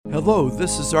Hello,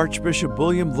 this is Archbishop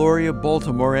William Lori of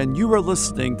Baltimore, and you are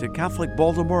listening to Catholic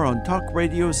Baltimore on Talk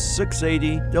Radio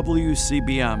 680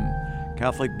 WCBM.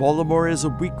 Catholic Baltimore is a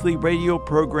weekly radio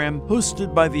program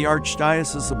hosted by the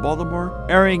Archdiocese of Baltimore,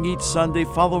 airing each Sunday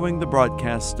following the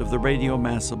broadcast of the Radio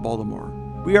Mass of Baltimore.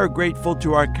 We are grateful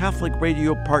to our Catholic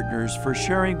radio partners for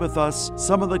sharing with us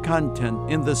some of the content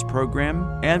in this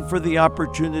program and for the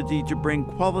opportunity to bring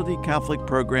quality Catholic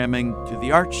programming to the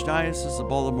Archdiocese of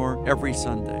Baltimore every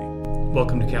Sunday.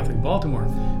 Welcome to Catholic Baltimore.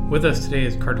 With us today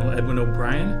is Cardinal Edwin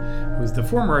O'Brien, who is the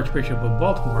former Archbishop of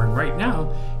Baltimore, and right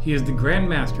now he is the Grand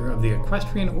Master of the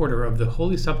Equestrian Order of the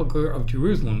Holy Sepulchre of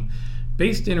Jerusalem,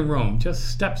 based in Rome, just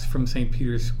steps from St.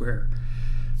 Peter's Square.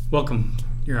 Welcome,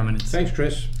 Your Eminence. Thanks,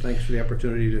 Chris. Thanks for the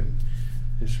opportunity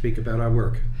to speak about our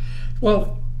work.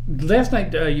 Well, last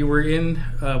night you were in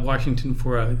Washington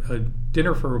for a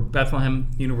dinner for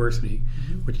Bethlehem University,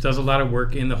 which does a lot of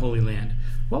work in the Holy Land.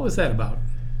 What was that about?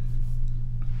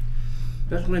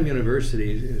 Bethlehem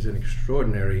University is an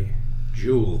extraordinary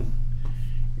jewel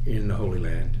in the Holy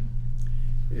Land.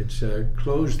 It's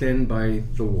closed in by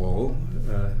the wall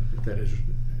that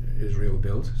Israel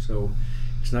built, so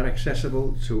it's not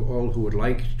accessible to all who would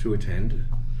like to attend,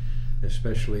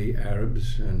 especially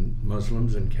Arabs and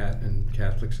Muslims and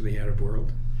Catholics of the Arab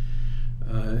world.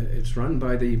 It's run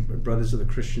by the Brothers of the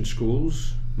Christian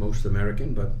Schools, most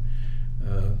American, but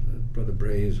Brother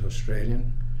Bray is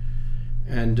Australian.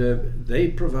 And they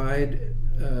provide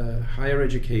higher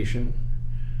education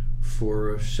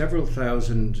for several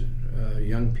thousand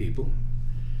young people,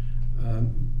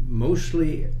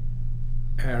 mostly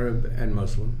Arab and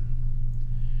Muslim,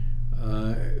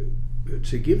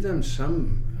 to give them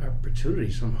some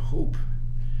opportunity, some hope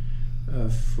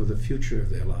for the future of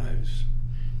their lives.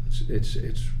 It's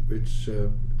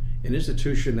an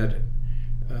institution that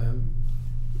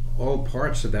all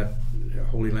parts of that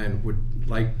Holy Land would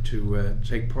like to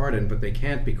take part in, but they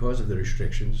can't because of the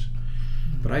restrictions.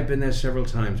 But I've been there several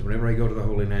times. Whenever I go to the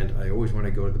Holy Land, I always want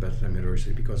to go to the Bethlehem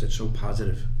University because it's so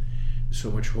positive. There's so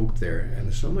much hope there, and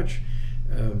there's so much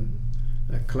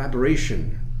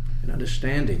collaboration and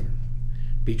understanding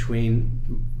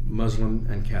between Muslim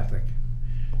and Catholic.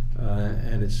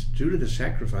 And it's due to the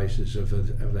sacrifices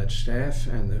of that staff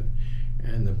and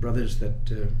the brothers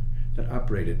that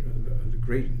operated.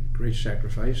 Great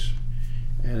sacrifice.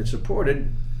 And it's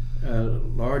supported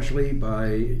largely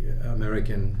by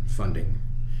American funding.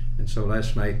 And so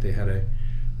last night they had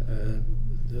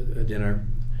a dinner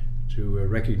to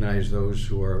recognize those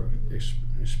who are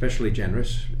especially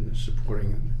generous in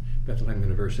supporting Bethlehem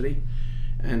University,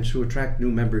 and to attract new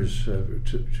members to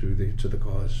the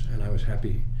cause. And I was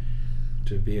happy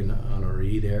to be an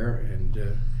honoree there and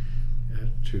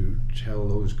to tell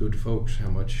those good folks how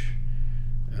much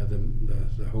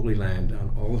the Holy Land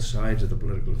on all sides of the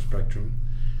political spectrum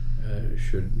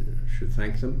should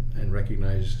thank them and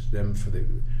recognize them for the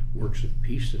works of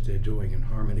peace that they're doing and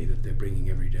harmony that they're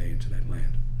bringing every day into that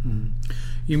land. Mm-hmm.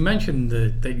 You mentioned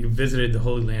that you visited the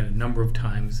Holy Land a number of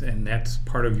times, and that's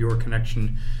part of your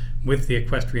connection with the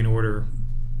Equestrian Order,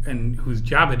 and whose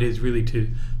job it is really to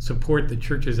support the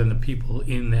churches and the people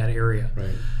in that area.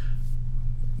 Right.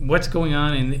 What's going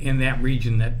on in that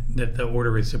region that the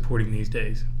order is supporting these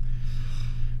days?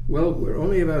 Well, we're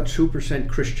only about 2%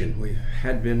 Christian. We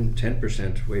had been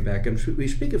 10% way back. And we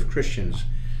speak of Christians,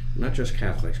 not just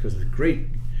Catholics, because there's great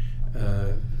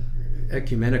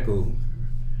ecumenical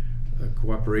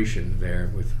cooperation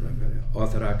there with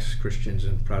Orthodox Christians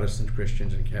and Protestant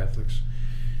Christians and Catholics.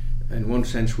 In one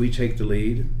sense, we take the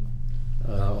lead,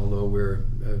 although we're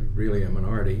really a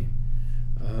minority.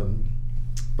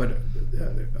 But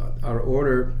our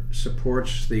order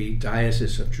supports the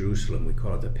Diocese of Jerusalem. We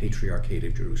call it the Patriarchate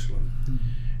of Jerusalem.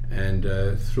 Mm-hmm.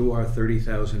 And through our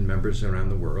 30,000 members around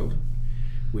the world,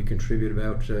 we contribute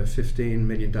about $15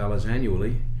 million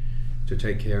annually to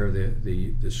take care of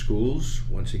the schools,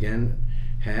 once again,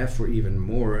 half or even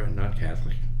more not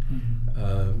Catholic.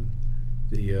 Mm-hmm.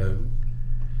 The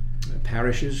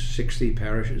parishes, 60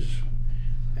 parishes,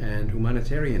 and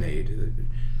humanitarian aid.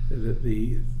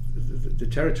 The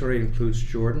territory includes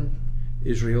Jordan,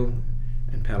 Israel,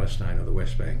 and Palestine, or the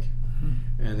West Bank.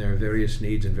 Mm-hmm. And there are various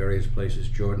needs in various places.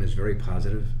 Jordan is very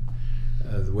positive.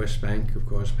 The West Bank, of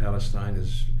course, Palestine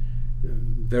is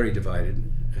very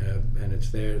divided, and it's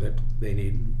there that they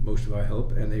need most of our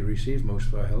help, and they receive most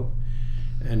of our help.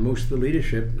 And most of the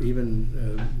leadership, even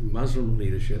Muslim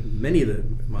leadership, many of the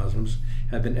Muslims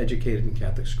have been educated in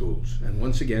Catholic schools. And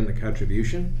once again, the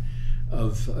contribution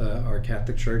of our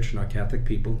Catholic Church and our Catholic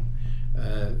people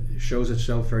shows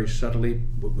itself very subtly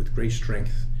with great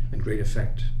strength and great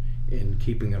effect in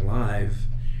keeping alive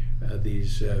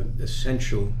these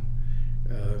essential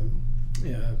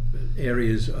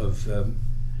areas of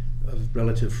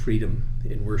relative freedom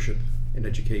in worship, in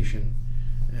education,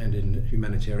 and in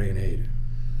humanitarian aid.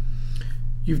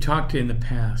 You've talked in the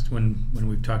past, when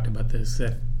we've talked about this,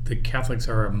 that the Catholics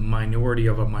are a minority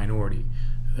of a minority,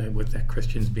 with that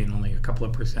Christians being only a couple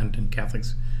of percent and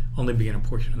Catholics only being a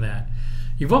portion of that.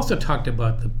 You've also talked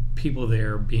about the people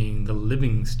there being the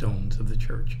living stones of the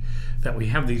church, that we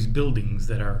have these buildings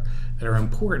that are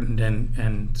important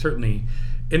and certainly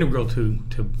integral to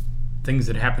things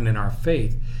that happen in our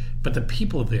faith, but the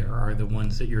people there are the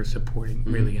ones that you're supporting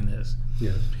really in this.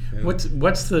 Yes. Yeah.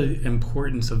 What's the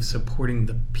importance of supporting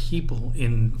the people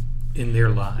in their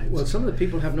lives? Well, some of the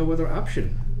people have no other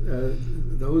option.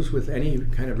 Those with any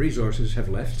kind of resources have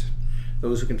left.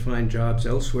 Those who can find jobs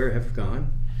elsewhere have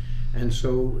gone. And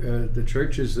so the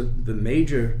church is the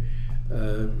major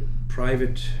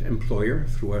private employer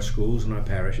through our schools and our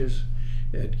parishes.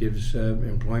 It gives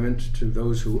employment to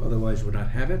those who otherwise would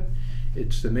not have it.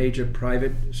 It's the major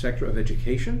private sector of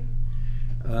education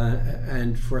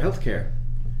and for healthcare.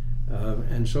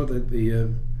 And so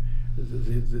the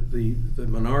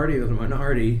minority of the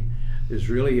minority is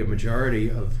really a majority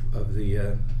of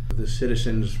the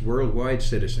citizens, worldwide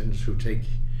citizens, who take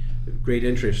great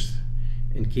interest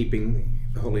in keeping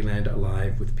the Holy Land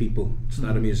alive with people. It's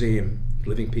not a museum,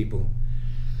 living people.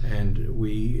 And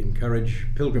we encourage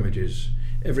pilgrimages.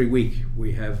 Every week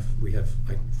we have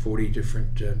like 40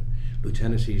 different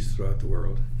lieutenancies throughout the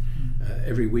world.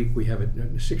 Every week we have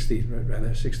 60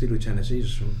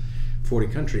 lieutenancies from 40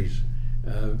 countries.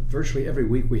 Virtually every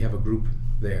week we have a group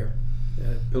there,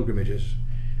 pilgrimages,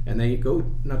 and they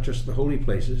go not just the holy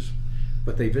places,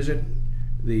 but they visit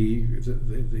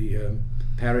the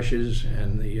parishes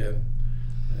and the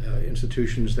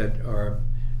institutions that are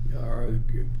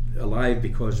alive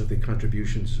because of the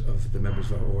contributions of the members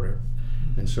of our order.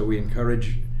 And so we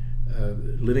encourage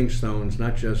living stones,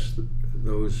 not just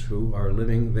those who are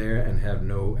living there and have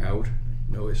no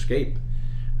escape,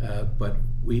 but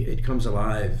it comes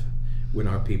alive when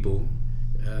our people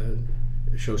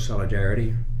show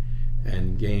solidarity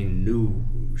and gain new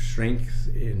strength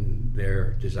in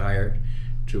their desire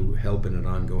to help in an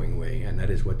ongoing way, and that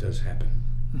is what does happen.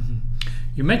 Mm-hmm.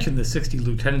 You mentioned the 60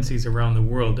 lieutenancies around the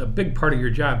world. A big part of your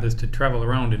job is to travel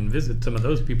around and visit some of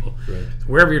those people. Right. So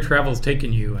wherever your travel's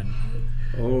taken you. And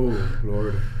oh,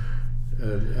 Lord.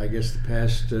 I guess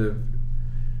the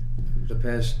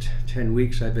past 10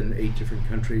 weeks I've been in 8 different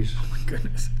countries. Oh my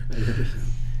goodness.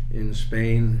 In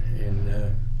Spain,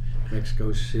 in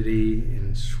Mexico City,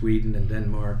 in Sweden and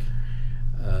Denmark,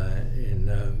 in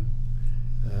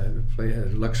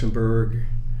Luxembourg,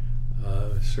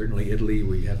 certainly Italy.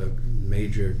 We have a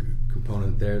major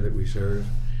component there that we serve,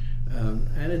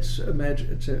 and it's a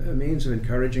means of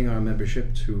encouraging our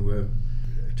membership to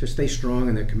stay strong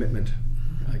in their commitment.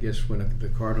 I guess when the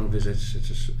Cardinal visits,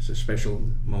 it's a special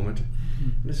moment,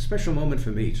 and it's a special moment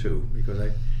for me too, because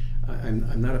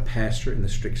I'm not a pastor in the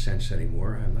strict sense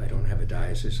anymore. I don't have a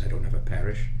diocese, I don't have a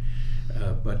parish,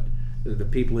 but the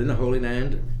people in the Holy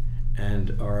Land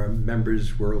and our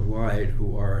members worldwide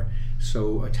who are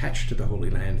so attached to the Holy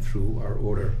Land through our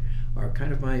order are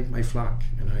kind of my flock,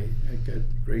 and I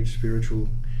get great spiritual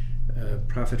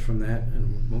profit from that,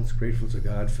 and I'm most grateful to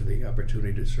God for the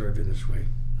opportunity to serve in this way.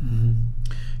 Mm-hmm.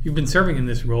 You've been serving in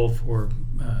this role for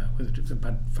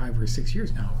about 5 or 6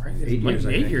 years now, right? 8 years.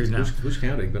 8 years now. Who's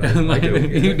counting? But I do.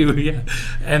 You do, yeah.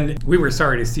 And we were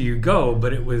sorry to see you go,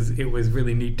 but it was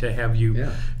really neat to have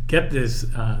you get this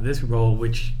role,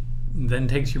 which then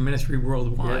takes your ministry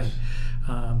worldwide.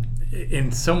 Yes.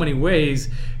 In so many ways,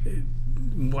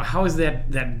 how is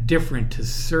that different to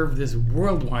serve this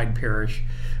worldwide parish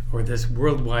or this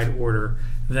worldwide order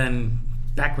than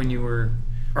back when you were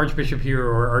Archbishop here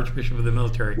or Archbishop of the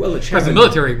military? Well, the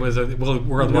military was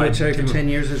worldwide. Military for 10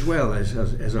 years as well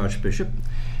as Archbishop.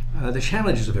 The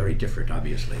challenges are very different,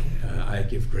 obviously. I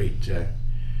have great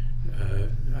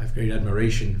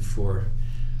admiration for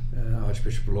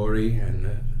Archbishop Lori and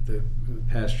the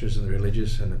pastors and the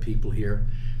religious and the people here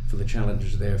for the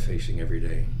challenges they're facing every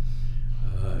day.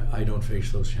 I don't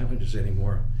face those challenges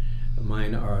anymore.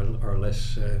 Mine are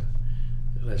less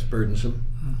burdensome.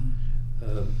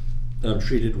 Mm-hmm. I'm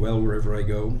treated well wherever I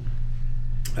go.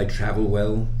 I travel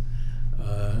well.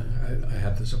 I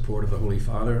have the support of the Holy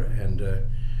Father and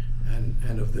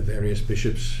of the various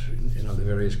bishops in the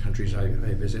various countries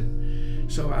I visit.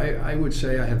 So I would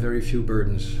say I have very few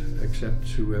burdens, except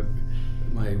to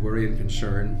my worry and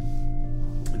concern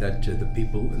that the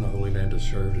people in the Holy Land are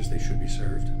served as they should be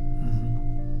served. Mm-hmm.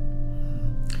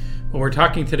 Well, we're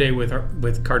talking today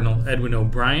with Cardinal Edwin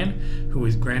O'Brien, who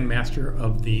is Grand Master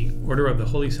of the Order of the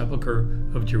Holy Sepulchre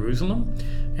of Jerusalem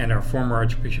and our former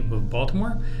Archbishop of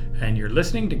Baltimore. And you're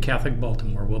listening to Catholic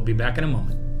Baltimore. We'll be back in a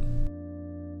moment.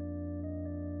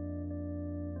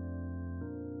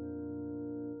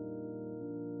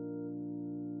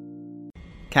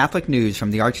 Catholic news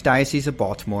from the Archdiocese of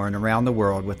Baltimore and around the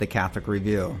world with the Catholic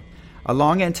Review. A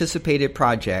long-anticipated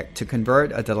project to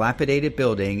convert a dilapidated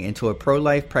building into a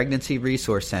pro-life pregnancy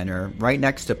resource center right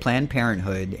next to Planned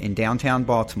Parenthood in downtown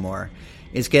Baltimore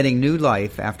is getting new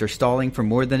life after stalling for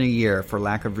more than a year for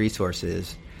lack of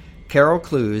resources. Carol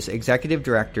Clues, Executive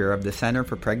Director of the Center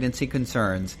for Pregnancy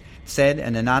Concerns, said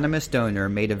an anonymous donor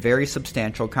made a very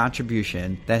substantial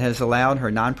contribution that has allowed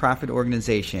her nonprofit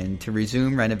organization to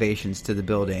resume renovations to the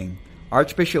building.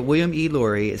 Archbishop William E.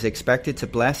 Lori is expected to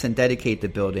bless and dedicate the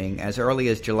building as early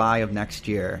as July of next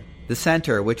year. The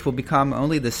center, which will become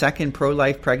only the second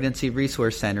pro-life pregnancy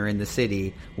resource center in the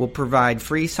city, will provide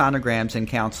free sonograms and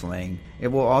counseling. It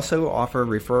will also offer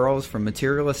referrals for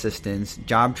material assistance,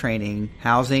 job training,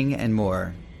 housing, and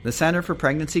more. The Center for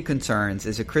Pregnancy Concerns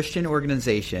is a Christian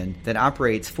organization that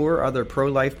operates 4 other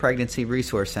pro-life pregnancy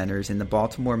resource centers in the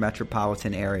Baltimore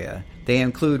metropolitan area. They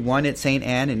include one at St.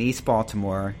 Anne in East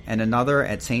Baltimore and another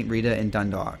at St. Rita in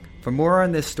Dundalk. For more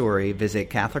on this story,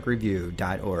 visit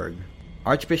CatholicReview.org.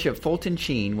 Archbishop Fulton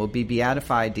Sheen will be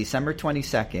beatified December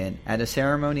 22nd at a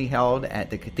ceremony held at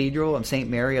the Cathedral of St.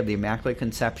 Mary of the Immaculate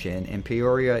Conception in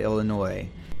Peoria, Illinois.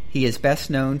 He is best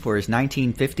known for his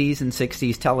 1950s and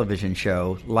 60s television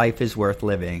show, Life is Worth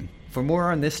Living. For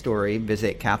more on this story,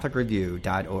 visit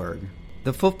CatholicReview.org.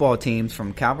 The football teams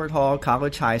from Calvert Hall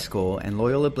College High School and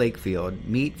Loyola Blakefield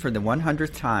meet for the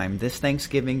 100th time this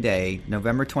Thanksgiving Day,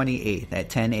 November 28th at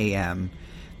 10 a.m.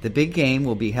 The big game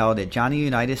will be held at Johnny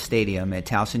Unitas Stadium at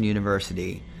Towson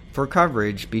University. For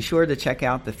coverage, be sure to check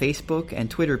out the Facebook and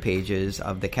Twitter pages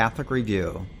of the Catholic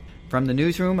Review. From the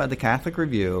newsroom of the Catholic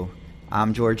Review,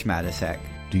 I'm George Matisek.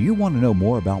 Do you want to know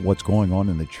more about what's going on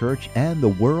in the church and the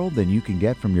world than you can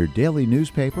get from your daily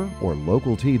newspaper or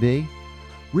local TV?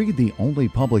 Read the only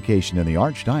publication in the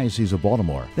Archdiocese of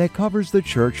Baltimore that covers the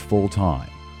church full-time,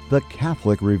 the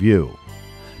Catholic Review.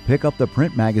 Pick up the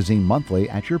print magazine monthly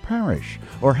at your parish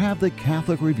or have the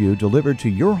Catholic Review delivered to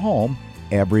your home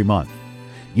every month.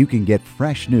 You can get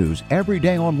fresh news every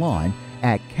day online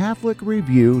at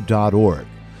CatholicReview.org.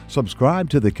 Subscribe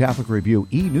to the Catholic Review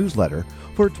e-newsletter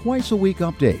for twice-a-week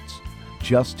updates.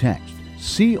 Just text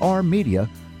CR Media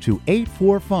to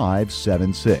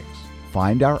 84576.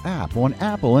 Find our app on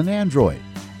Apple and Android.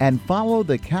 And follow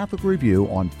the Catholic Review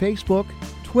on Facebook,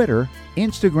 Twitter,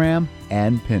 Instagram,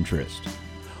 and Pinterest.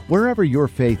 Wherever your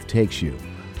faith takes you,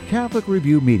 Catholic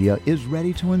Review Media is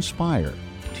ready to inspire,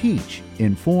 teach,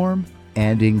 inform,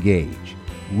 and engage.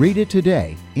 Read it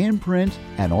today, in print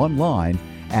and online,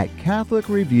 at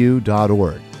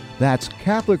CatholicReview.org. That's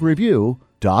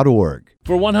CatholicReview.org.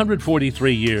 For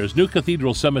 143 years, New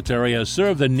Cathedral Cemetery has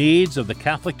served the needs of the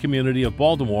Catholic community of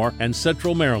Baltimore and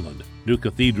Central Maryland. New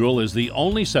Cathedral is the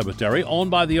only cemetery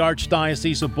owned by the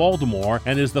Archdiocese of Baltimore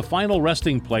and is the final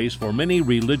resting place for many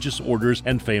religious orders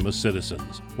and famous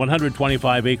citizens.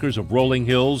 125 acres of rolling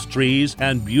hills, trees,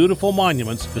 and beautiful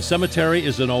monuments, the cemetery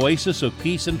is an oasis of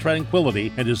peace and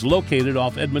tranquility and is located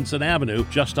off Edmondson Avenue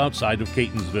just outside of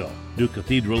Catonsville. New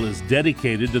Cathedral is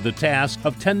dedicated to the task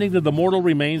of tending to the mortal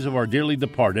remains of our dearly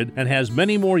departed and has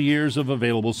many more years of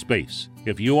available space.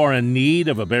 If you are in need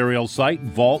of a burial site,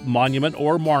 vault, monument,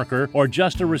 or marker, or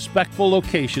just a respectful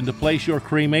location to place your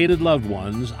cremated loved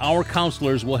ones, our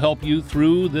counselors will help you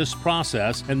through this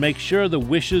process and make sure the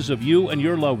wishes of you and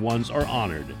your loved ones are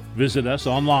honored. Visit us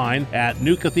online at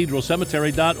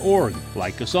newcathedralcemetery.org.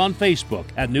 Like us on Facebook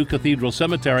at New Cathedral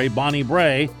Cemetery, Bonnie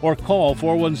Bray, or call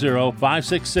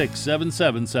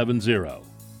 410-566-7770.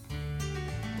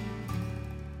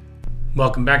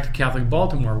 Welcome back to Catholic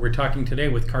Baltimore. We're talking today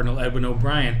with Cardinal Edwin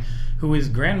O'Brien, who is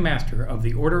Grand Master of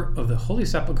the Order of the Holy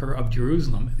Sepulchre of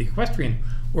Jerusalem, the Equestrian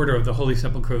Order of the Holy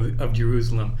Sepulchre of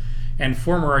Jerusalem, and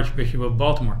former Archbishop of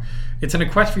Baltimore. It's an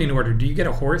equestrian order. Do you get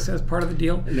a horse as part of the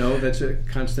deal? No, that's a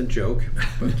constant joke,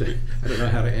 but I don't know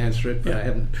how to answer it. But I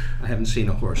haven't seen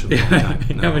a horse in a long time.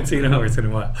 I haven't seen a horse in a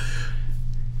while.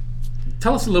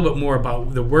 Tell us a little bit more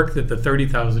about the work that the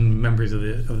 30,000 members of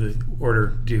the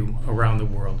order do around the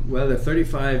world. Well, there are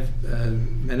 35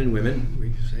 men and women,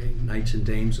 we say knights and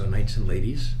dames or knights and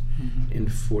ladies, in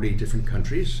 40 different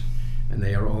countries, and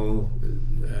they are all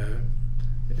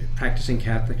practicing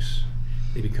Catholics.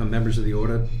 They become members of the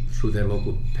order through their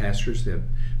local pastors, their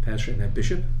pastor and their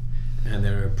bishop, and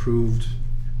they're approved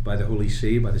by the Holy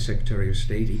See, by the Secretary of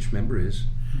State, each member is,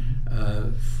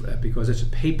 because it's a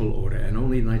papal order, and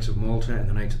only the Knights of Malta and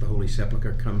the Knights of the Holy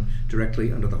Sepulchre come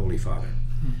directly under the Holy Father.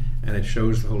 Mm-hmm. And it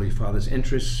shows the Holy Father's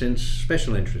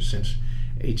special interest since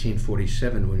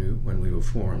 1847 when we were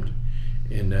formed,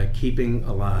 in keeping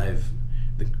alive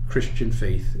the Christian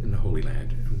faith in the Holy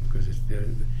Land, because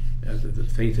the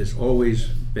faith has always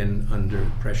been under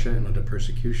pressure and under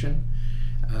persecution,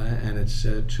 and it's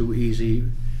too easy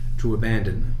to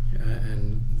abandon.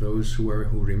 And those who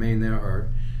remain there are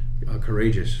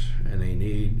courageous, and they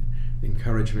need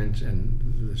encouragement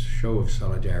and the show of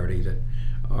solidarity that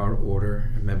our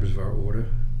order, members of our order,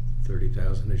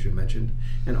 30,000 as you mentioned,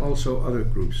 and also other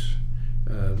groups,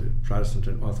 Protestant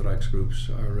and Orthodox groups,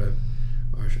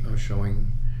 are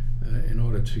showing in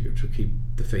order to keep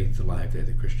the faith alive there,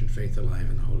 the Christian faith alive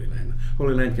in the Holy Land.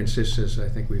 Holy Land consists, as I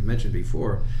think we've mentioned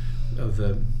before, of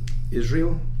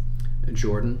Israel,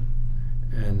 Jordan,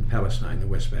 and Palestine, the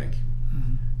West Bank.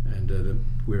 Mm-hmm. And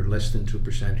we're less than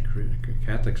 2%,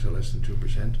 Catholics are less than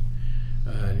 2%,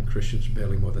 and Christians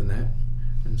barely more than that.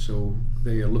 And so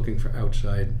they are looking for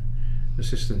outside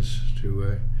assistance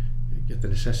to get the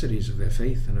necessities of their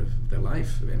faith and of their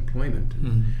life, of employment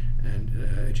and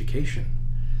education.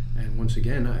 And once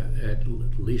again, at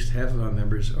least half of our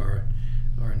members are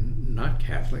not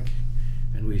Catholic,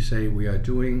 and we say we are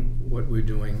doing what we're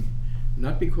doing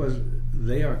not because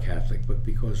they are Catholic, but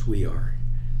because we are.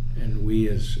 And we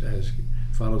as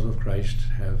followers of Christ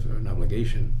have an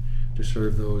obligation to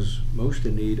serve those most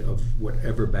in need of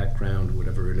whatever background,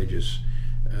 whatever religious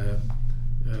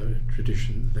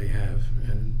tradition they have.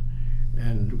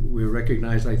 And we're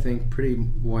recognized, I think, pretty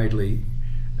widely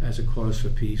as a cause for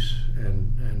peace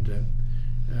and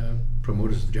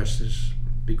promoters of justice,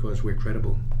 because we're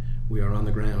credible. We are on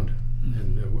the ground,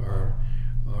 and our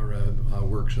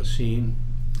works are seen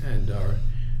and are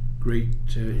great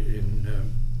in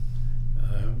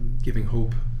giving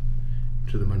hope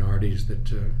to the minorities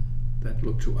that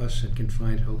look to us and can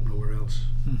find help nowhere else.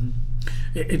 Mm-hmm.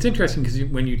 It's interesting because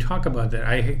when you talk about that,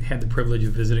 I had the privilege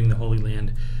of visiting the Holy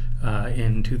Land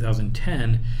in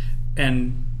 2010,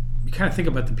 and you kind of think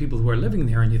about the people who are living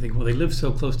there, and you think, well, they live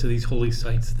so close to these holy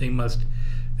sites, they must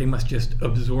just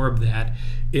absorb that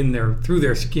through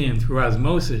their skin, through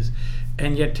osmosis.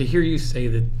 And yet to hear you say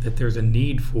that there's a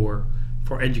need for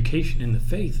education in the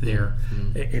faith there,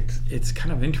 it's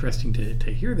kind of interesting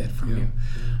to hear that from you.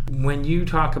 When you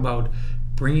talk about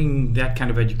bringing that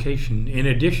kind of education in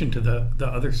addition to the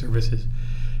other services,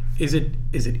 is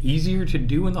it easier to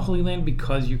do in the Holy Land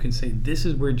because you can say this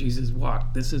is where Jesus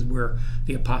walked, this is where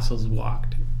the apostles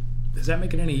walked? Does that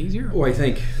make it any easier? Oh, I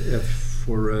think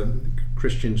for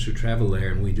Christians who travel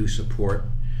there, and we do support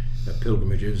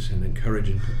pilgrimages and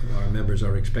encourage, our members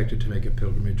are expected to make a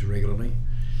pilgrimage regularly,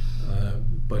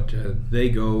 but they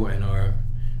go and are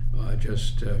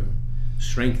just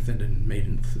strengthened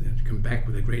and come back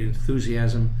with a great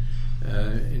enthusiasm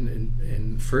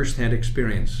in first-hand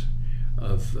experience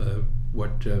of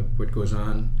what goes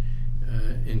on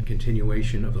in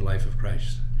continuation of the life of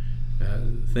Christ.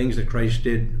 Things that Christ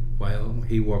did while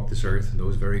he walked this earth in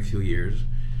those very few years,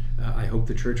 I hope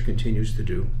the church continues to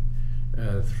do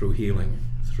through healing,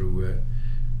 through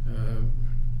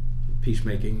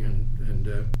peacemaking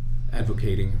and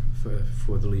advocating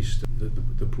for the least,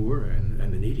 the poor and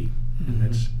the needy. Mm-hmm.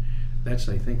 And that's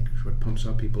I think what pumps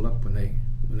our people up when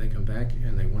they come back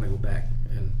and they want to go back.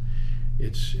 And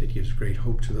it gives great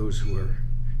hope to those who are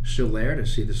still there to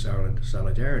see the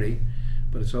solidarity,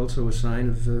 but it's also a sign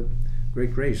of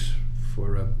great grace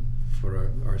for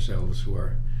ourselves who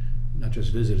are not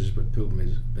just visitors but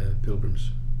pilgrims.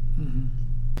 Mm-hmm.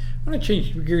 I want to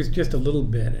change gears just a little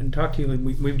bit and talk to you.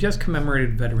 We've just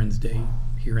commemorated Veterans Day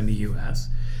here in the U.S.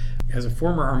 As a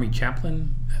former Army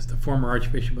chaplain, as the former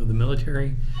Archbishop of the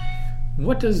military,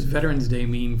 what does Veterans Day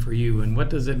mean for you, and what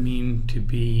does it mean to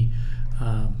be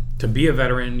a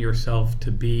veteran yourself,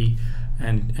 to be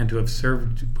and to have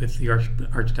served with the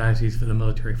Archdiocese for the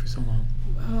military for so long?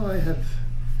 Well, I have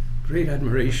great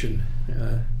admiration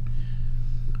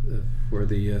for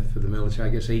the military.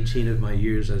 I guess 18 of my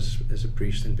years as a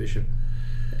priest and bishop,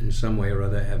 in some way or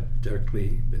other, have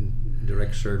been in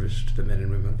direct service to the men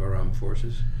and women of our armed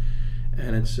forces,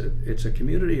 and it's a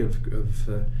community of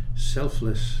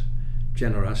selfless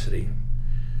generosity.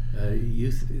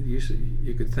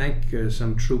 You could thank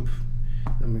some troop,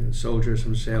 soldier,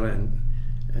 some sailor,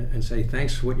 and say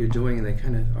thanks for what you're doing, and they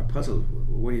kind of are puzzled.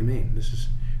 What do you mean? This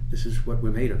is what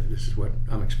we're made of. This is what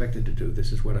I'm expected to do.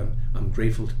 This is what I'm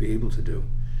grateful to be able to do.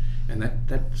 And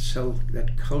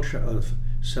that culture of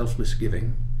selfless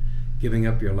giving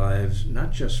up your lives,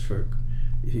 not just for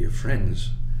your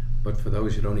friends, but for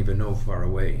those you don't even know far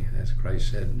away. As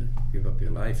Christ said, give up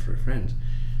your life for friends.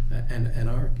 And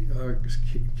our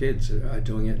kids are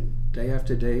doing it day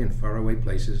after day in faraway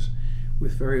places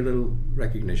with very little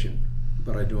recognition,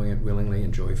 but are doing it willingly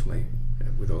and joyfully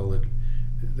with all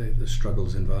the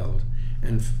struggles involved.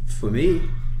 And for me,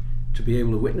 to be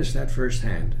able to witness that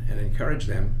firsthand and encourage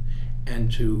them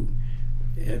and to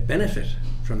benefit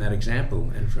from that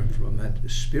example and from that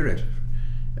spirit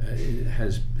it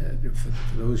has,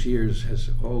 for those years, has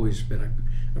always been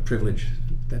a privilege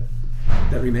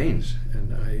that remains.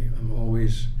 And I am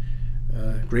always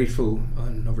grateful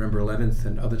on November 11th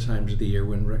and other times of the year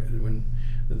when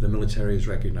the military is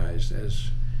recognized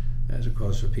as a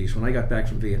cause for peace. When I got back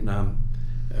from Vietnam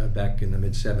back in the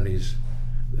mid-70s,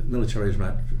 the military was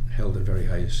not held in very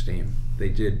high esteem. They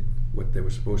did what they were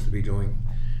supposed to be doing,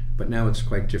 but now it's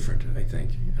quite different, I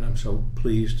think. And I'm so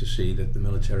pleased to see that the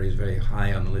military is very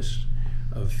high on the list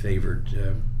of favored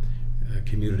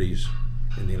communities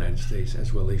in the United States,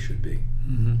 as well they should be.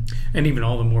 Mm-hmm. And even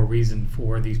all the more reason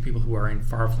for these people who are in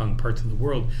far-flung parts of the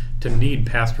world to need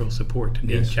pastoral support, to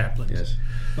need chaplains. Yes.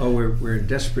 Oh, we're in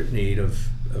desperate need of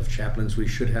chaplains. We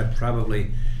should have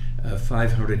probably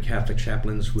 500 Catholic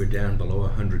chaplains. We're down below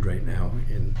 100 right now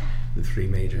in the three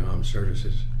major armed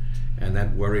services. And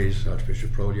that worries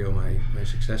Archbishop Prolio, my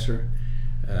successor.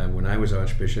 When I was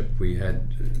Archbishop, we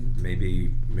had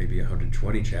maybe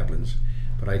 120 chaplains,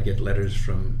 but I'd get letters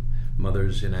from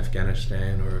mothers in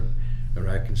Afghanistan or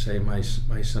Iraq and say, my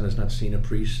son has not seen a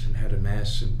priest and had a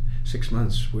mass in 6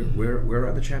 months. Where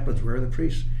are the chaplains? Where are the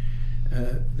priests?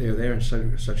 They're there in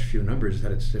such few numbers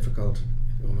that it's difficult,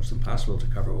 almost impossible to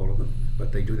cover all of them,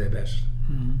 but they do their best.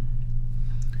 Mm-hmm.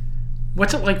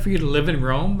 What's it like for you to live in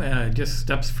Rome? Just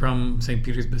steps from St.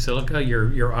 Peter's Basilica.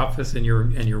 Your office and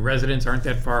your residence aren't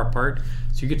that far apart,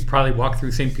 so you get to probably walk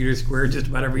through St. Peter's Square just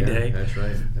about every day. That's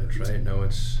right. No,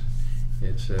 it's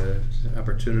an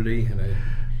opportunity and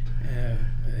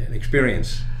an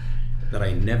experience that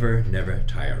I never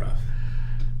tire of.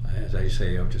 As I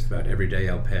say, just about every day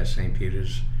I'll pass St.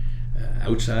 Peter's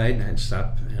outside and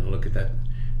stop and look at that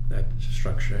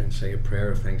structure and say a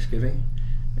prayer of thanksgiving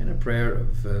and a prayer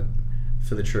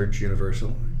for the Church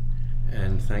Universal,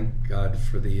 and thank God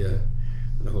for the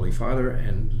Holy Father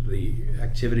and the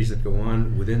activities that go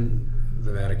on within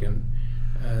the Vatican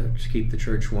to keep the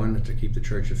Church one, to keep the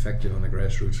Church effective on the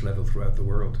grassroots level throughout the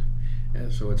world.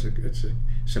 And so it's a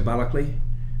symbolically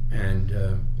and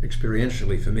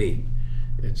experientially for me,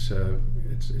 it's a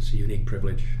unique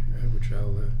privilege which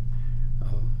I'll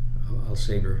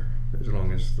savor as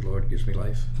long as the Lord gives me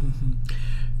life. Mm-hmm.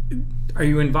 Are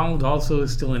you involved also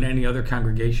still in any other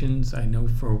congregations? I know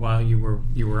for a while you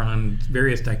were on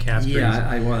various dicasteries. Yeah,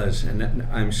 I was, and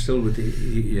I'm still with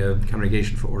the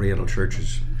Congregation for Oriental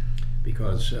Churches,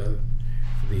 because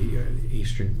the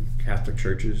Eastern Catholic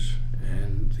churches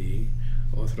and the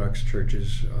Orthodox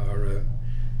churches are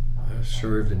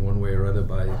served in one way or other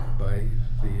by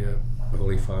the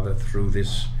Holy Father through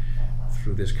this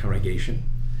congregation.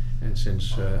 And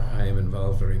since I am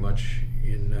involved very much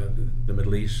in the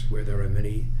Middle East, where there are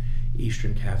many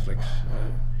Eastern Catholics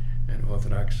and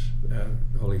Orthodox, the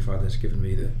Holy Father has given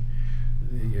me the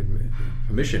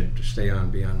permission to stay on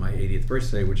beyond my 80th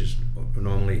birthday, which is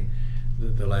normally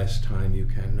the last time you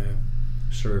can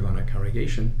serve on a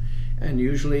congregation. And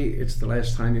usually it's the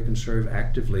last time you can serve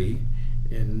actively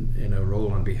in a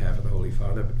role on behalf of the Holy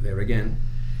Father. But there again,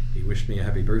 he wished me a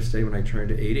happy birthday when I turned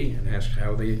to 80 and asked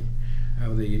how the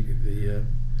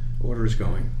order is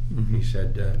going. Mm-hmm. He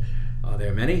said, are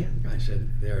there many? I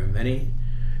said, there are many,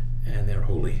 and they're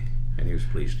holy. And he was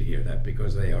pleased to hear that,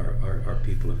 because they are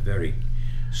people very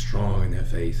strong in their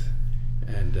faith,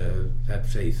 and that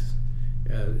faith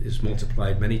is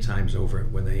multiplied many times over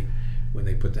when they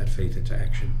put that faith into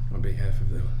action on behalf of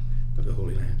the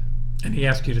Holy Land. And he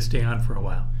asked you to stay on for a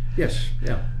while. Yes,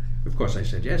 yeah. Of course I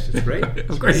said yes, it's great.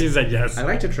 Of course you said yes. I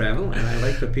like to travel, and I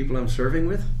like the people I'm serving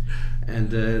with,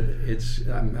 and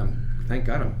I'm thank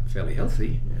God I'm fairly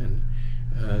healthy and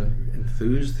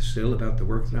enthused still about the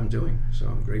work that I'm doing. So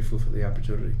I'm grateful for the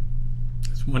opportunity.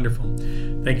 That's wonderful.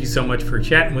 Thank you so much for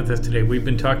chatting with us today. We've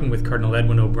been talking with Cardinal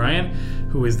Edwin O'Brien,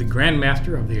 who is the Grand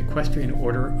Master of the Equestrian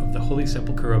Order of the Holy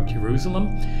Sepulchre of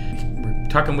Jerusalem. We're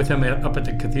talking with him up at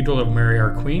the Cathedral of Mary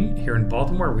Our Queen here in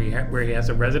Baltimore, where he has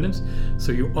a residence.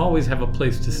 So you always have a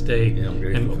place to stay,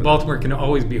 and Baltimore can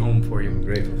always be home for you. I'm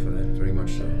grateful for that, very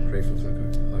much so. I'm grateful for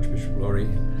Archbishop Lori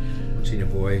and Monsignor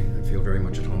Boy. I feel very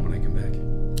much at home when I come back.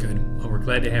 Good. Well, we're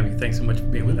glad to have you. Thanks so much for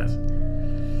being with us.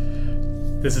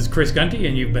 This is Chris Gunty,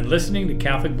 and you've been listening to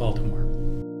Catholic Baltimore.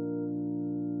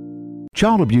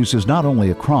 Child abuse is not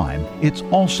only a crime, it's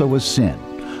also a sin.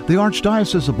 The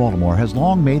Archdiocese of Baltimore has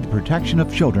long made the protection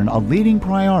of children a leading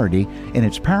priority in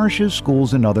its parishes,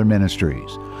 schools, and other ministries.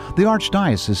 The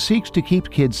Archdiocese seeks to keep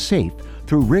kids safe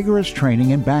through rigorous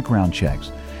training and background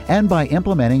checks, and by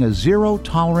implementing a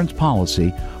zero-tolerance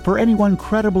policy for anyone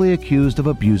credibly accused of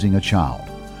abusing a child.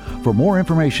 For more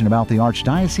information about the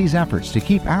Archdiocese's efforts to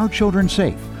keep our children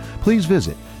safe, please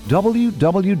visit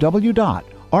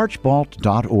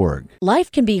www.archbalt.org.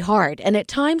 Life can be hard, and at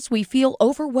times we feel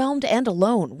overwhelmed and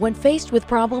alone. When faced with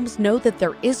problems, know that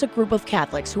there is a group of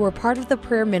Catholics who are part of the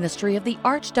prayer ministry of the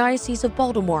Archdiocese of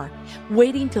Baltimore,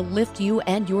 waiting to lift you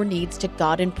and your needs to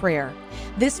God in prayer.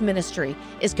 This ministry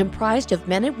is comprised of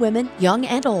men and women, young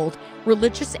and old,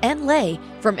 religious and lay,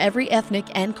 from every ethnic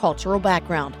and cultural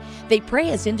background. They pray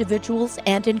as individuals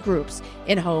and in groups,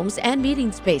 in homes and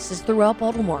meeting spaces throughout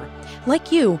Baltimore.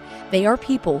 Like you, they are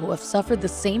people who have suffered the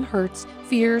same hurts,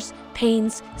 fears,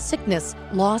 pains, sickness,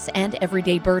 loss, and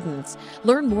everyday burdens.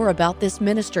 Learn more about this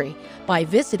ministry by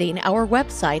visiting our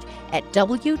website at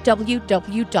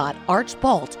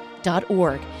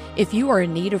www.archbalt.org. If you are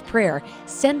in need of prayer,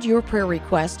 send your prayer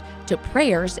request to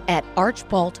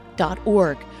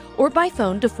prayers@archbalt.org or by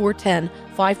phone to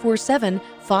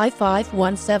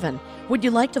 410-547-5517. Would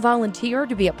you like to volunteer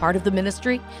to be a part of the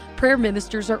ministry? Prayer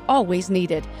ministers are always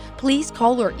needed. Please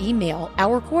call or email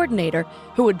our coordinator,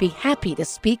 who would be happy to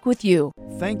speak with you.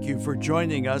 Thank you for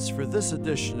joining us for this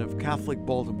edition of Catholic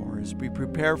Baltimore. As we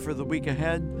prepare for the week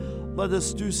ahead, let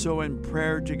us do so in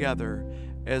prayer together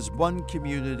as one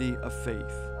community of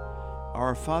faith.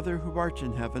 Our Father, who art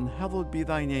in heaven, hallowed be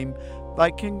thy name.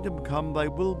 Thy kingdom come, thy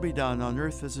will be done on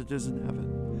earth as it is in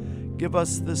heaven. Give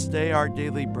us this day our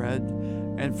daily bread,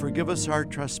 and forgive us our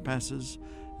trespasses,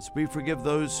 as we forgive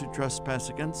those who trespass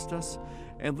against us.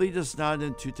 And lead us not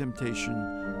into temptation,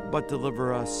 but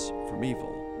deliver us from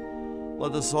evil.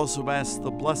 Let us also ask the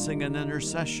blessing and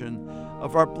intercession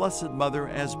of our Blessed Mother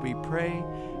as we pray.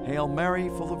 Hail Mary,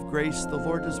 full of grace, the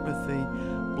Lord is with thee.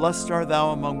 Blessed art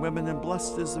thou among women, and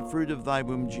blessed is the fruit of thy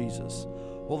womb, Jesus.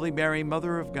 Holy Mary,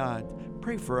 Mother of God,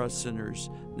 pray for us sinners,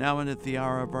 now and at the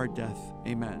hour of our death.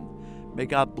 Amen. May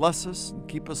God bless us and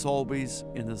keep us always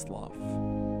in his love.